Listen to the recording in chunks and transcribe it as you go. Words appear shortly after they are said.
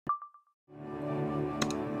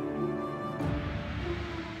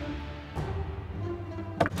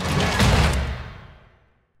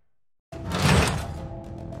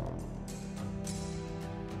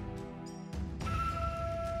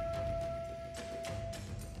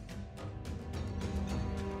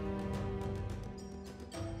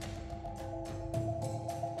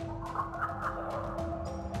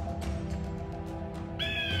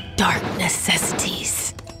Dark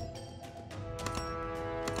necessities.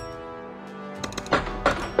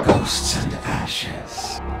 Ghosts and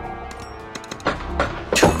ashes.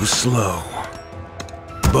 Too slow.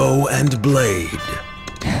 Bow and blade.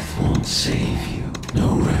 Death won't save you.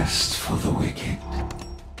 No rest for the wicked.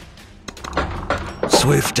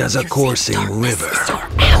 Swift as a coursing Darkness river. is your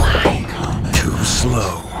ally. Too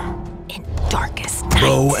slow. In darkest night.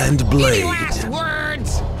 Bow and blade. Last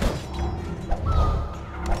words.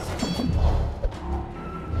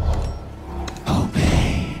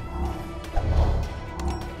 Obey.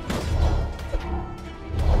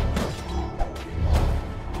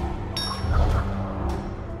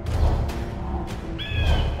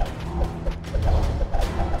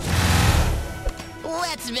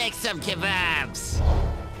 Let's make some kebabs.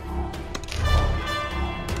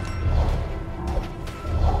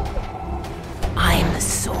 I am the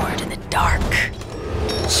sword in the dark.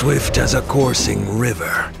 Swift as a coursing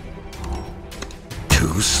river.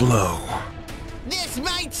 Too slow. This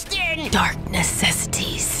might sting. Dark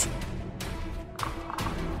necessities.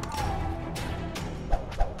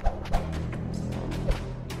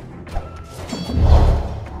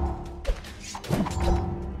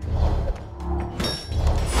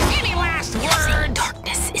 Any last words?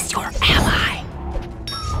 Darkness is your ally.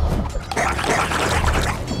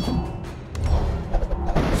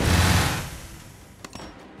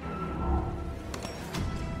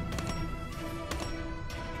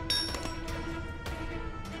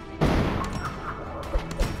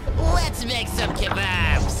 Let's make some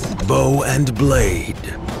kebabs. Bow and blade.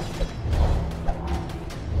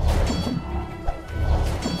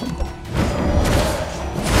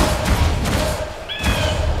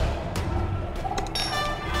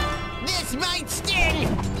 This might sting.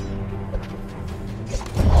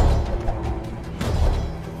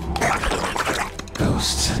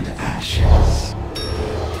 Ghosts and ashes.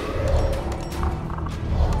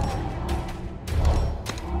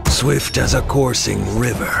 Swift as a coursing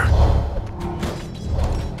river.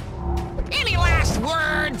 Any last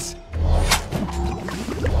words?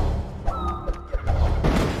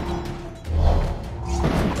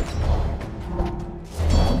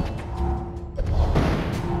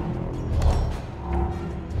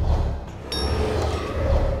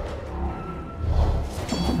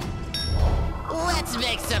 Let's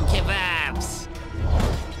make some kebabs.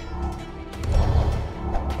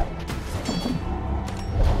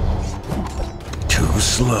 Too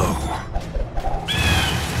slow.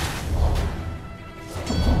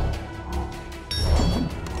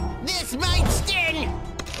 This might sting.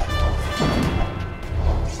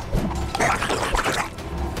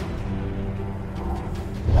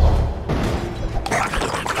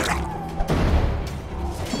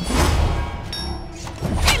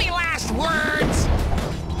 Any last words?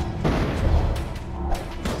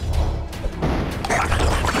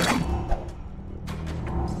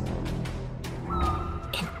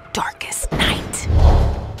 In darkest night.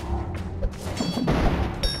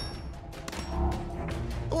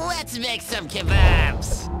 Let's make some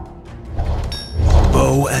kebabs.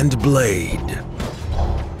 Bow and blade.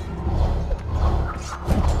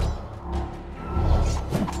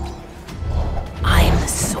 I am the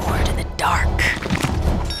sword in the dark.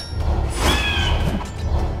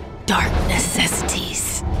 Dark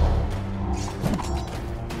necessities.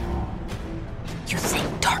 You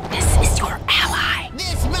think darkness is your ally?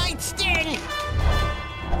 This might sting.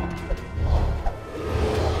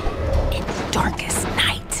 In darkest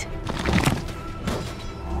night.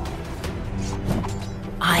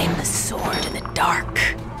 I am the sword in the dark.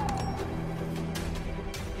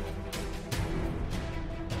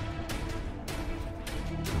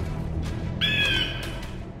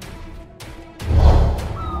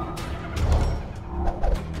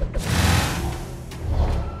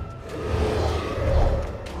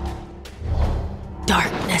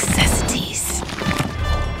 Dark necessities.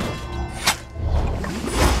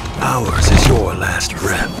 Ours is your last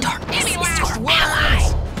breath. Darkness is your ally.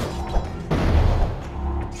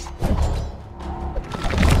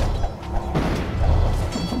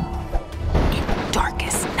 In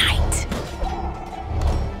darkest night.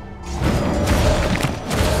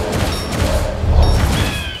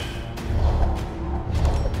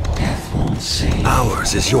 Death won't save.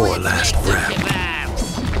 Ours is your last breath. Kebabs.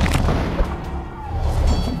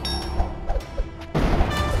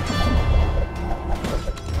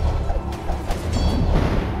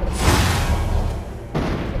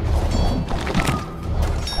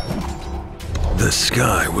 The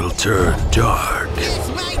sky will turn dark. This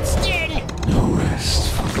might sting. No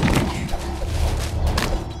rest for the wicked.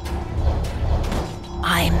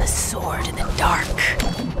 I am the sword in the dark.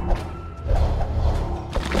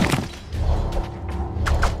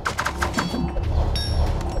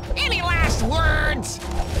 last words?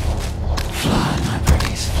 Fly, my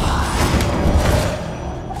pretties, fly.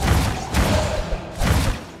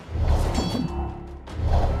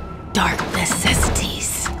 Dark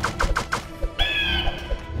necessities.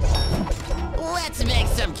 Let's make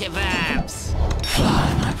some kebabs.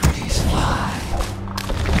 Fly, my pretties, fly.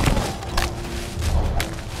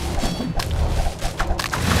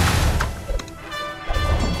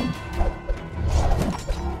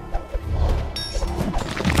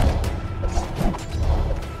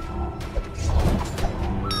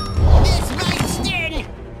 This might sting.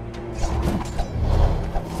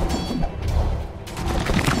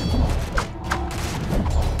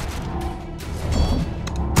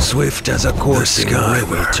 Swift as a coursing river. The sky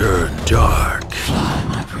will turn dark. Fly,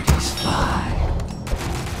 my pretties, fly.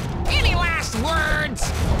 Any last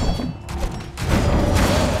words?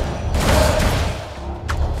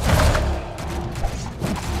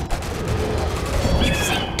 You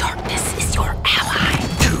think darkness is your ally?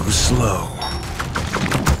 Too slow.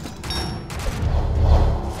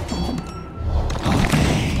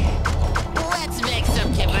 Obey. Let's make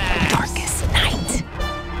some kebabs. Darkest night.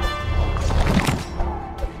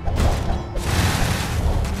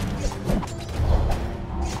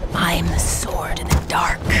 I'm the sword in the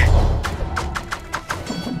dark.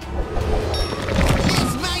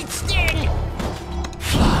 This might sting.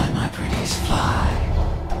 Fly, my pretties, fly.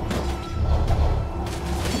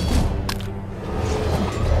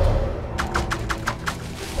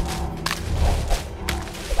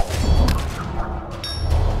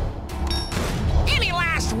 Any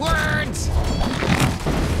last words?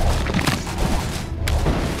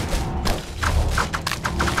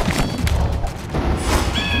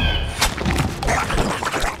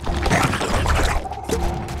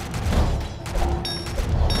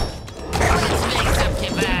 Let's make some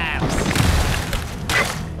kebabs.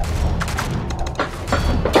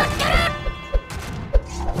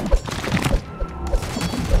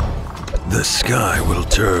 The sky will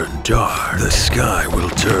turn dark. The sky will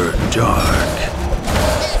turn dark.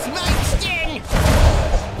 This might sting.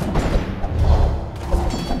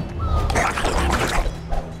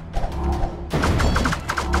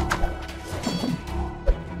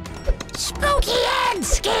 Spooky and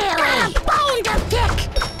scary. Got a bone to pick.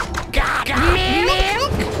 Got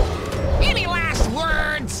milk? Any last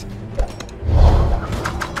words?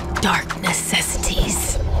 Dark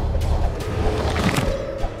necessities.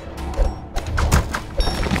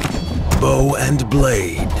 Bow and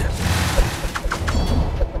blade.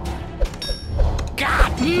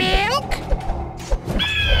 Got milk?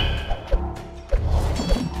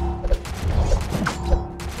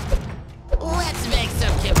 Let's make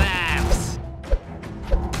some kebabs.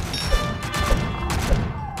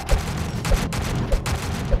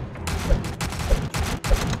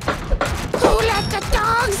 Who let the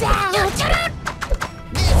dogs out?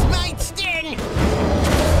 This might sting.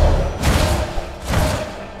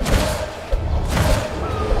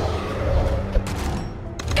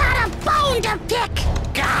 Got a bone to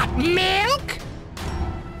pick. Got milk?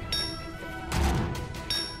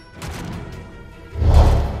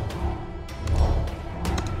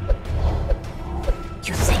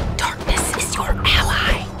 You think darkness is your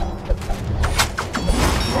ally?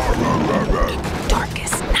 In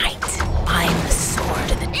darkest night, I'm the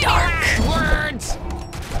sword in the Any dark. last words?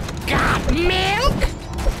 Got milk?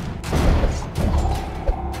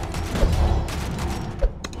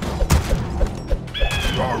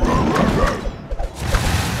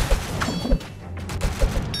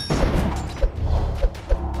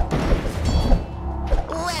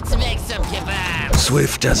 Let's make some kebabs.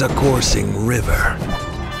 Swift as a coursing river.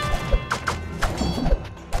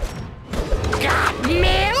 Got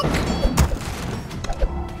milk?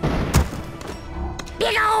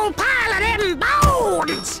 Big old pile of them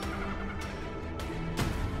bones.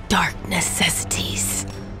 Dark necessities.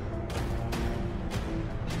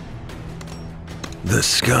 The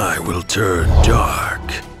sky will turn dark.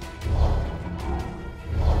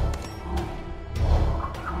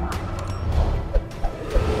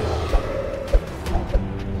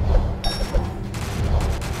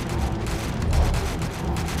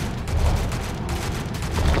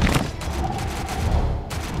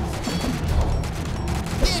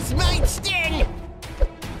 This might sting.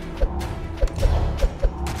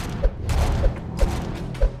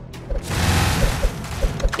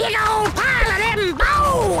 Big old pile of them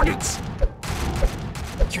bones.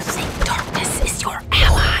 You think darkness is your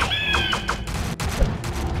ally?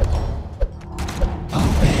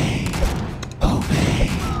 Obey. Obey.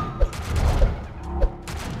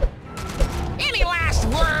 Any last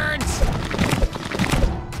words?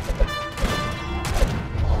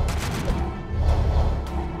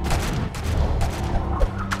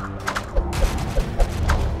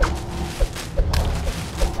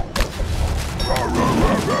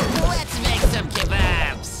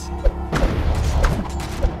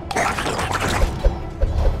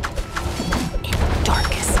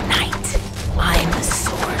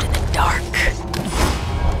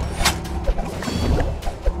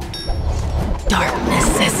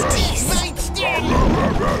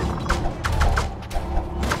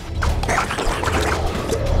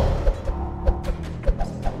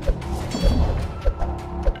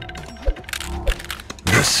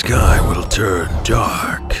 sky will turn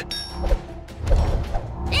dark.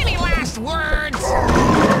 Any last words?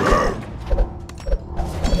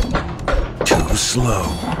 Too slow.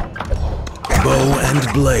 Bow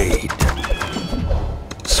and blade.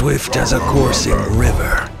 Swift as a coursing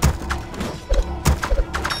river.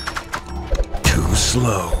 Too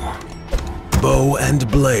slow. Bow and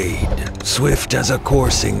blade. Swift as a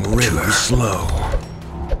coursing river. Too slow.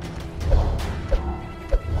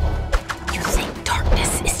 You think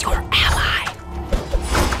darkness is your ally?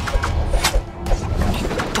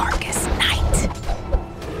 In darkest night.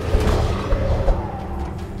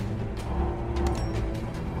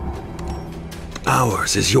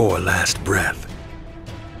 Ours is your last breath.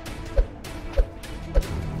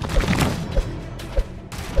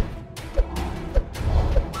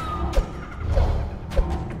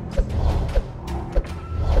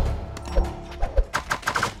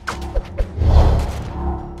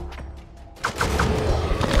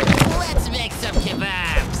 Let's make some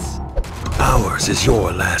kebabs. Ours is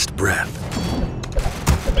your last breath.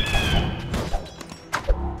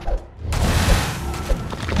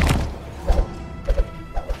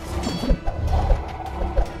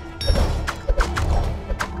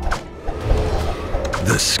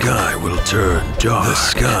 The sky will turn dark. The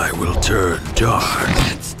sky will turn dark.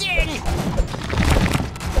 Sting!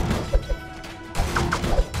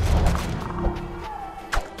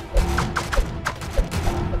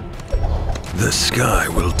 The sky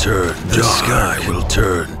will turn dark. The sky will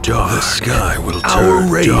turn dark. The sky will turn dark. Our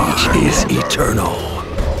rage is eternal.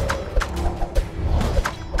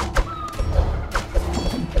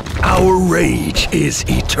 Our rage is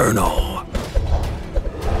eternal.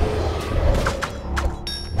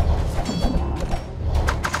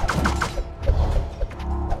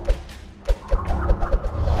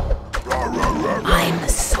 I'm the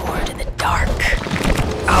sword in the dark.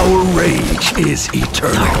 Our rage is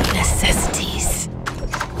eternal. Dark necessity